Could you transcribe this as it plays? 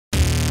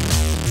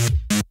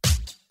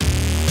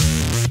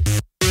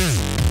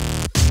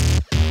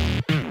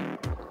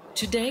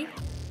Today,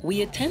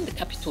 we attend the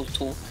Capital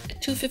Talk, a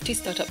 250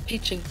 startup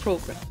pitching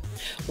program,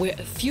 where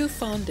a few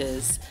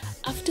founders,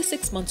 after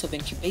 6 months of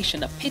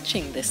incubation, are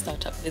pitching their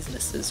startup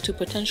businesses to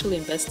potential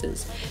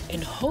investors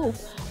in hope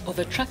of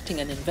attracting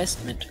an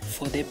investment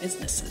for their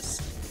businesses.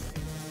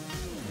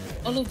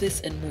 All of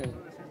this and more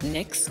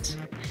next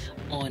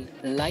on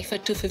Life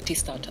at 250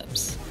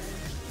 Startups.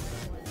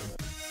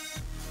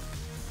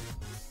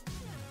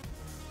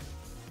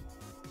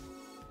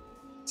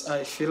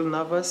 I feel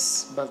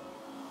nervous, but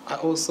I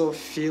also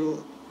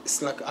feel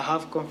it's like I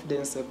have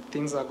confidence that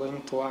things are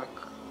going to work.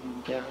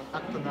 Yeah.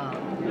 Up to now.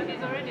 But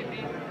it's already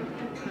big.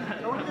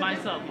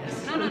 Myself,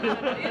 yes. No.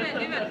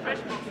 Even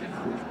FreshBooks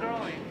is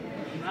growing.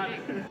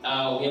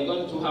 We are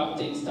going to have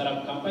 10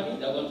 startup companies.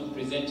 They're going to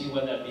present you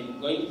what they've been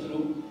going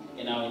through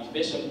in our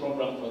incubation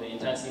program for the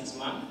entire 6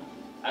 months.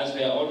 As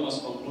we are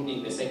almost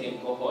concluding the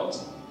second cohort,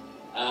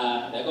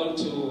 they're going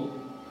to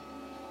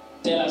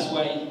tell us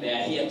why they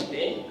are here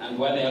today and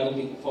what they are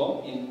looking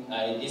for in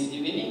this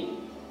evening.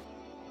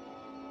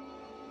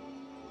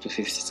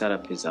 250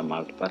 Startup is a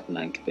multi-partner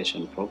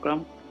incubation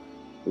program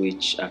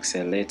which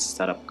accelerates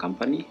startup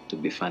company to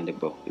be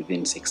fundable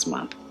within 6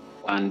 months.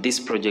 And this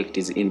project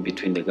is in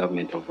between the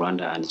Government of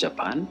Rwanda and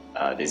Japan.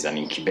 There's an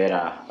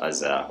incubator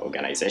as an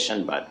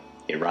organization, but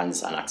it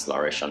runs an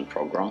acceleration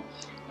program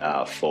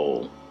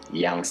for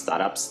young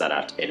startups that are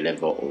at a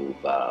level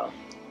of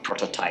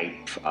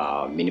prototype,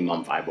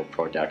 minimum viable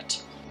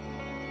product.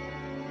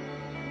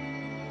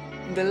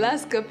 The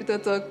last Capital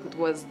Talk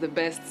was the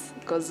best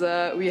because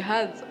we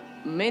had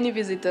many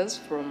visitors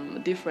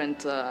from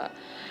different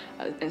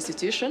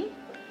institutions.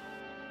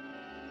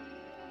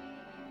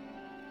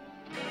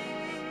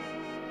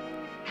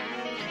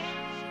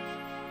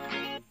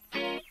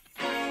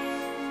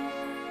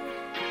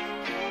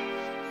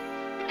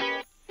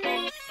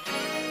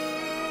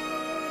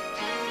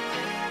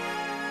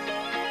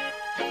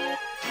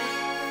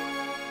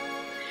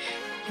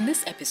 In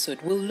this episode,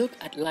 we'll look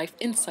at life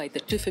inside the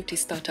 250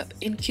 Startup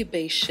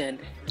Incubation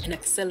and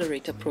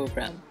Accelerator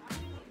Program.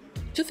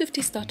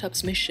 250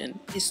 Startups' mission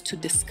is to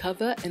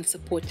discover and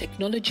support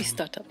technology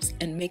startups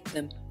and make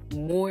them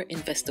more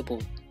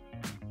investable.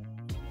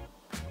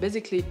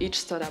 Basically, each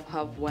startup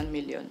have 1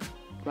 million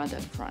Rwandan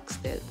francs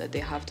that they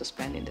have to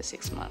spend in the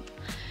 6 months.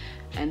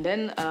 And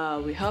then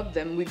we help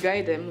them, we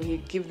guide them, we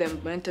give them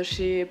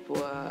mentorship,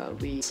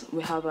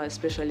 we have a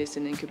specialist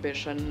in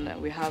incubation,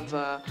 we have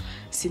a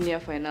senior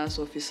finance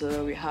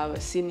officer, we have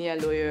a senior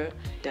lawyer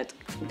that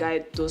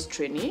guide those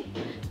trainees,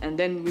 and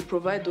then we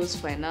provide those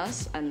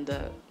finance and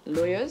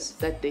lawyers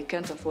that they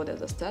can't afford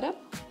as a startup.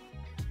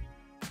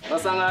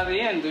 At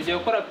the end, you do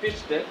a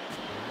pitch deck,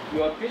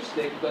 your pitch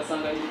deck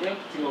ugasanga ni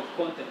empty of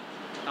content,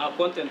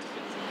 content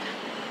fit.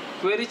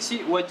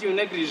 Kwerichi wagiye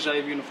unegrija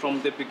ibintu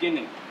from the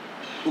beginning.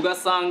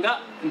 Ugasanga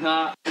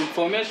nta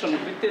information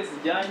ufite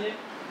zijyanye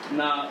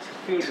na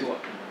field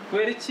work.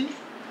 Kwerichi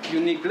you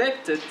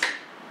neglected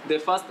the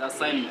first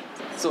assignment.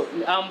 So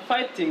I'm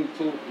fighting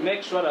to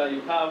make sure that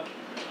you have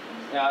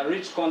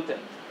rich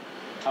content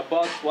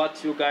about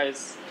what you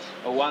guys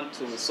want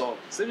to solve.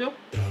 Silvio?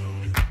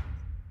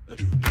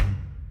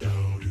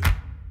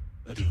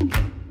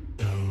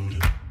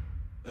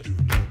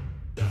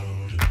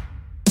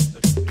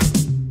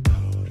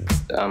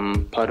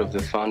 I'm part of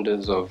the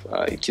founders of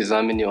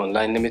Ikizamini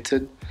Online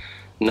Limited.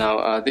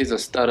 Now, this is a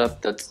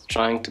startup that's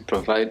trying to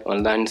provide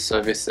online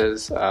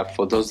services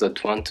for those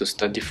that want to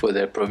study for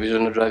their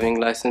provisional driving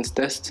license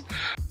test.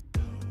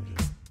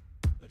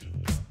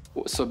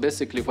 So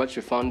basically what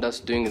you found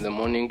us doing in the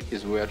morning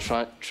is we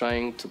are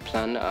trying to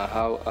plan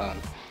how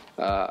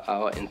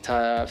our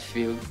entire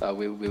field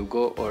will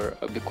go, or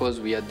because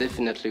we are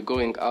definitely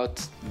going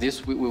out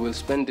this week. We will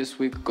spend this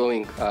week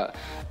going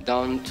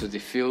down to the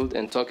field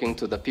and talking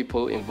to the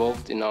people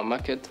involved in our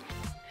market.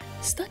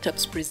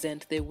 Startups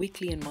present their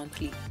weekly and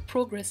monthly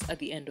progress at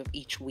the end of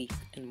each week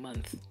and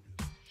month.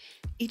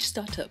 Each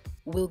startup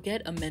will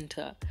get a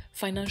mentor,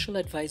 financial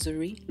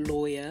advisory,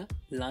 lawyer,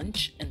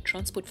 lunch, and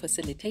transport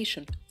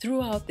facilitation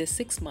throughout their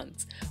 6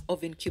 months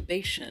of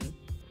incubation.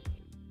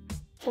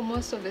 For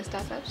most of the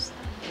startups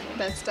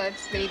that start,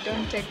 they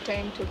don't take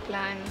time to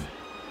plan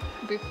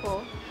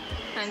before,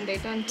 and they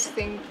don't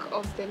think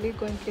of the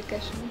legal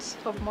implications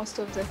of most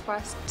of the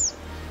first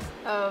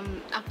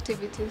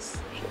activities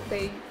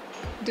they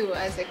do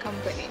as a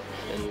company.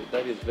 And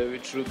that is very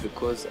true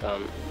because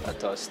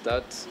at our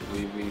start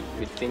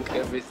we think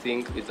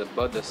everything is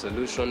about the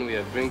solution we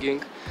are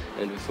bringing,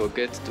 and we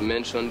forget to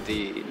mention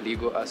the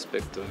legal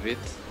aspect of it,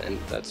 and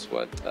that's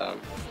what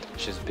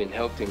she's been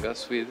helping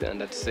us with.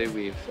 And I'd say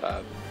we've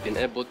been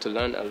able to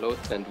learn a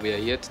lot, and we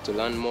are yet to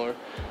learn more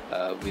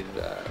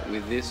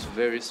with this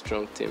very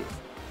strong team.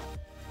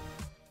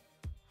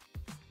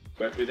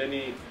 But with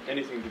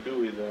anything to do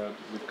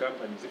with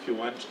companies, if you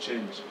want to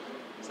change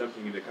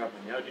something in the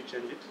company, how do you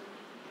change it?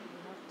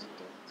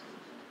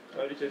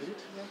 How do you change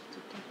it? You have to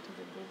talk to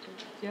the board.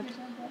 Yep.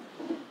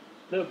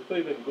 No, before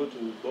you even go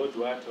to board,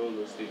 what, all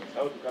those things,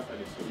 how do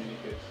companies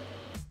communicate?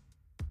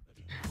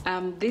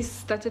 This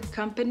startup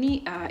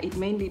company, it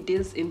mainly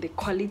deals in the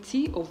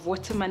quality of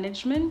water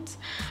management,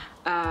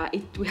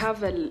 We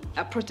have a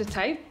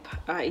prototype.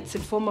 It's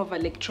in form of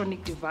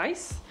electronic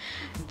device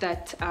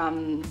that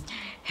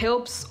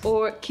helps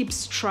or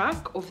keeps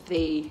track of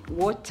the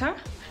water,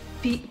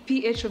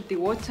 pH of the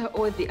water,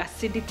 or the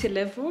acidity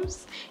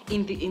levels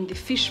in the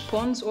fish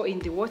ponds or in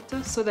the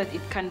water, so that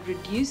it can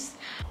reduce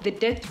the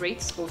death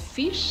rates of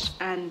fish,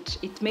 and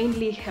it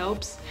mainly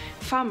helps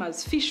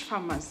farmers, fish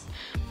farmers.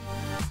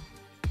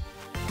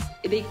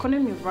 The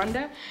economy of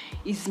Rwanda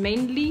is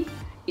mainly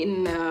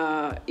in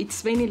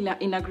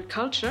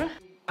agriculture.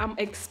 I'm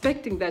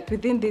expecting that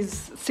within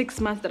these 6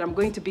 months that I'm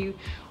going to be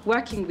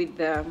working with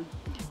the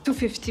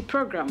 250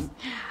 program,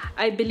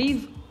 I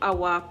believe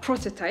our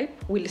prototype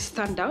will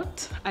stand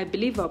out. I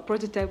believe our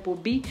prototype will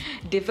be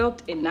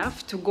developed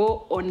enough to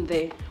go on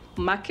the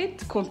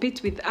market,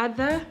 compete with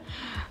other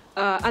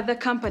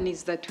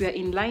companies that we are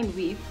in line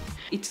with.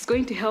 It's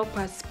going to help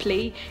us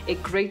play a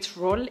great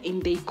role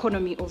in the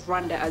economy of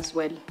Rwanda as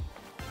well.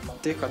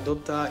 Tech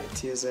Adopter,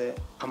 it is a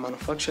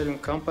manufacturing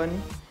company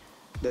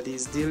that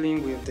is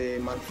dealing with the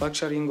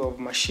manufacturing of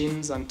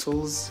machines and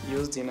tools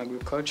used in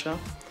agriculture.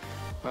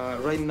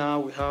 Right now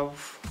we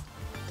have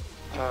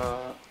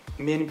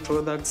many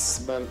products,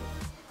 but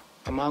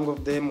among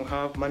of them we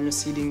have manual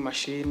seeding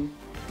machine.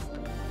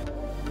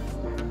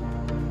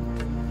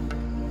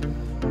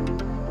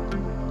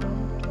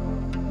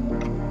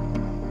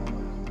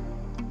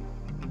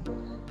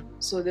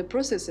 So the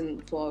process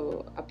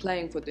for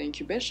applying for the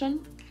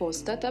incubation, for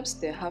startups,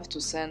 they have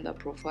to send a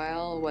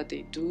profile, what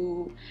they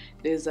do.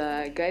 There's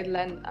a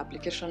guideline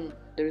application.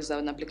 There is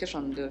an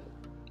application on the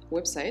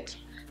website,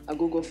 a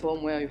Google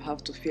form where you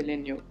have to fill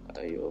in your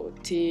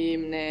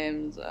team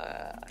names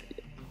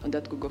on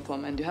that Google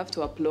form, and you have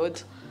to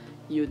upload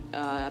your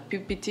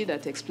PPT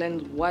that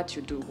explains what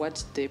you do,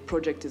 what the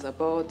project is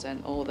about,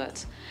 and all that.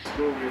 So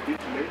we're a bit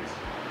late.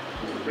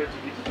 We're going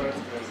to eat fast.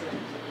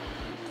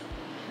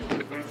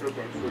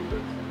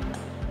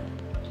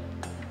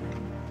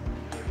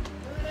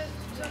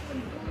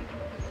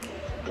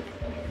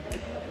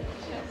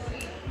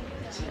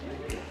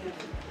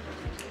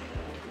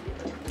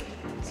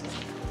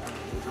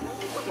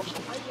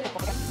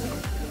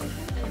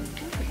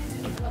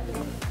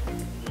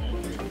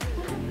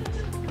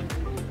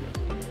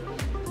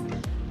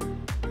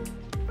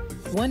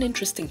 One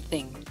interesting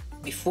thing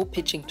before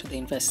pitching to the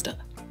investor.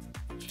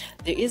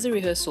 There is a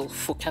rehearsal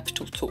for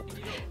Capital Talk.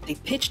 They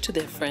pitch to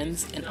their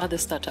friends and other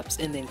startups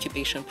in the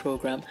incubation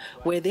program,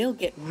 where they'll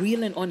get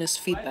real and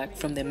honest feedback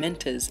from their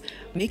mentors,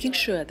 making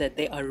sure that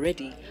they are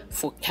ready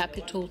for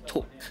Capital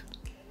Talk.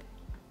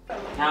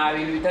 Now,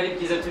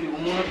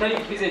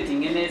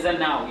 presenting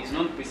now is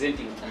not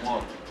presenting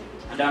tomorrow.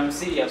 And I'm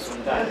serious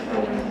on that.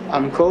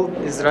 I'm called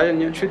Israel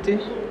Nyachuti,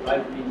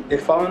 the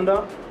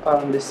founder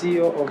and the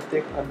CEO of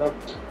Tech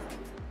Adopter.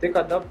 Tech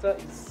Adopter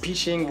is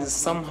pitching is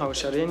somehow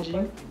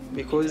challenging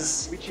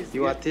because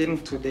you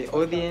attend to the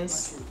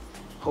audience,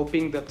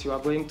 hoping that you are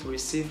going to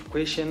receive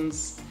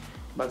questions,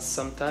 but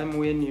sometimes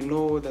when you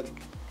know that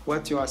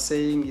what you are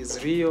saying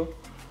is real,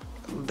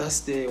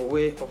 that's the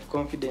way of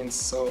confidence.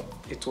 So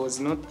it was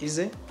not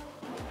easy.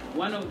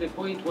 One of the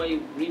points why you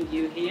bring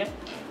you here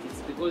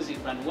is because you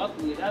can work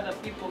with other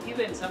people,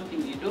 even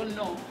something you don't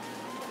know,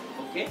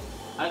 okay?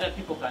 Other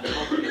people can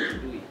help you to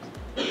do it.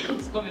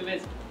 It's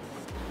coming.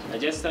 I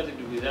just started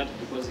with that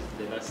because it's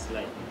the last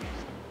slide.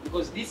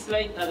 Because this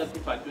slide, other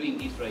people are doing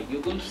it right.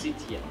 You're going to sit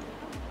here.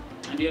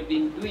 And you have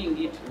been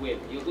doing it well.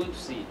 You're going to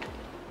see it.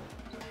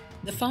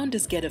 The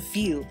founders get a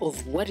feel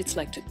of what it's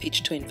like to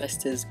pitch to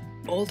investors,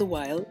 all the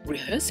while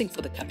rehearsing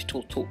for the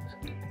Capital Talk.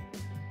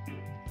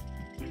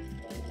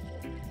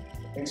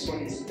 Next one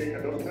is Tech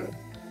Adopter.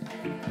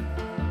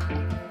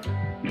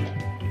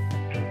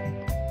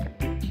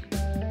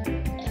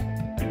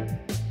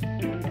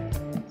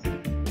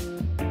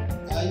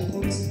 I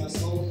promised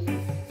myself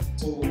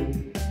to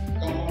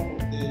come out of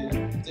the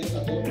Tech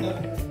Adopter,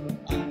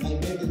 and I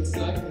made it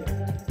exactly.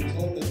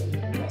 Told them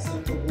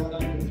 50% of Rwanda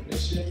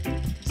population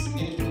is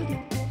in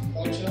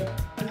culture,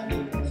 and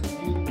they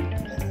contribute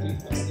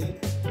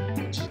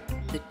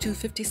 3%. The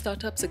 250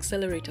 Startups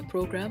Accelerator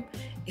program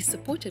is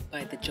supported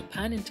by the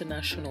Japan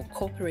International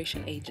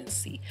Cooperation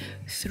Agency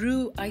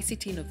through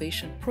ICT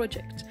Innovation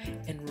Project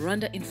and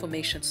Rwanda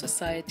Information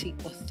Society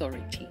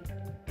Authority.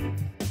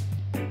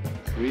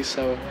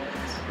 RISA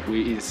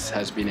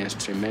has been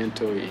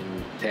instrumental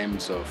in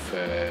terms of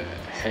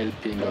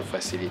helping or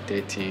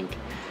facilitating,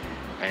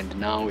 and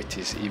now it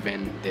is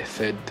even the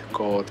third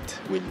cohort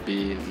will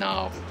be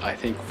now. I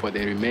think for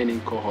the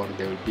remaining cohort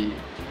they will be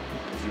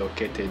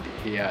located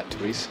here at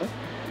RISA,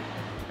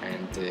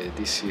 and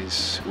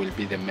this will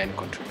be the main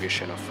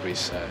contribution of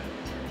RISA,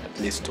 at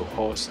least to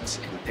hosts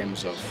in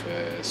terms of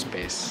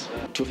space.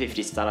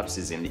 250 Startups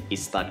is in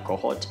its third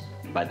cohort,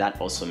 but that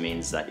also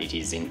means that it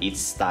is in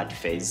its third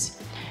phase.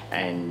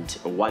 And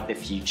what the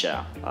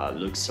future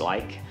looks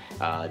like,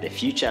 the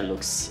future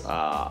looks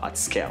at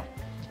scale.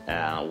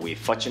 We're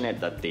fortunate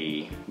that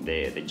the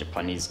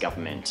Japanese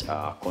government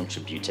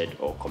contributed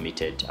or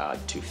committed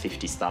to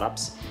 50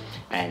 startups,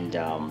 and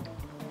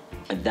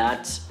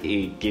That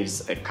it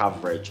gives a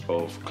coverage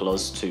of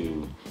close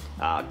to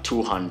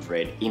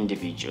 200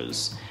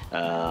 individuals,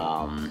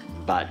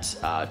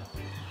 but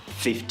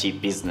 50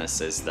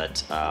 businesses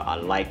that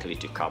are likely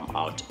to come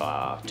out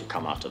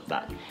of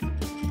that.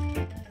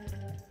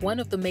 One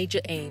of the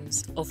major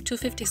aims of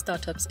 250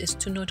 Startups is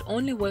to not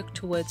only work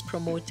towards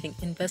promoting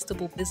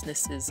investable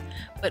businesses,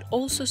 but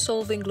also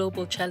solving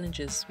global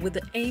challenges with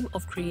the aim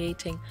of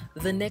creating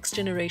the next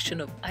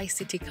generation of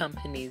ICT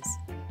companies.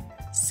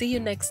 See you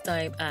next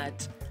time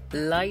at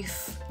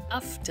Life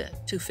After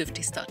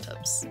 250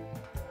 Startups.